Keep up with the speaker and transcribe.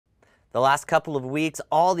The last couple of weeks,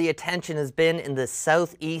 all the attention has been in the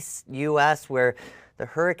southeast U.S. where the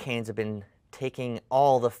hurricanes have been taking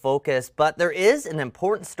all the focus. But there is an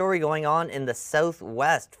important story going on in the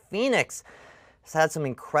southwest. Phoenix has had some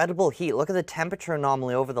incredible heat. Look at the temperature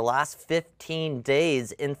anomaly over the last 15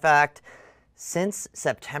 days. In fact, since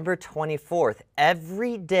September 24th,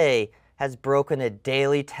 every day has broken a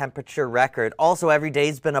daily temperature record. Also, every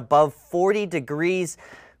day's been above 40 degrees.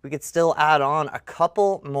 We could still add on a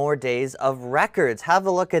couple more days of records. Have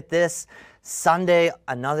a look at this. Sunday,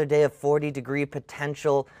 another day of 40-degree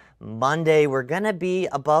potential. Monday, we're going to be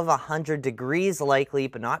above 100 degrees likely,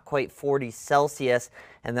 but not quite 40 Celsius.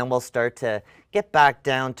 And then we'll start to get back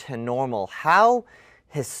down to normal. How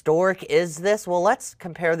historic is this? Well, let's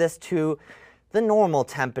compare this to the normal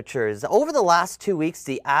temperatures. Over the last 2 weeks,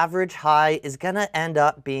 the average high is going to end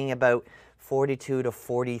up being about 42 to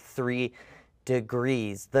 43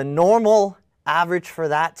 degrees. The normal average for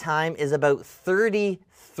that time is about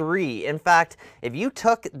 33. In fact, if you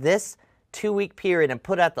took this 2-week period and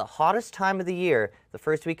put at the hottest time of the year, the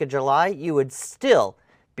first week of July, you would still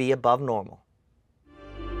be above normal.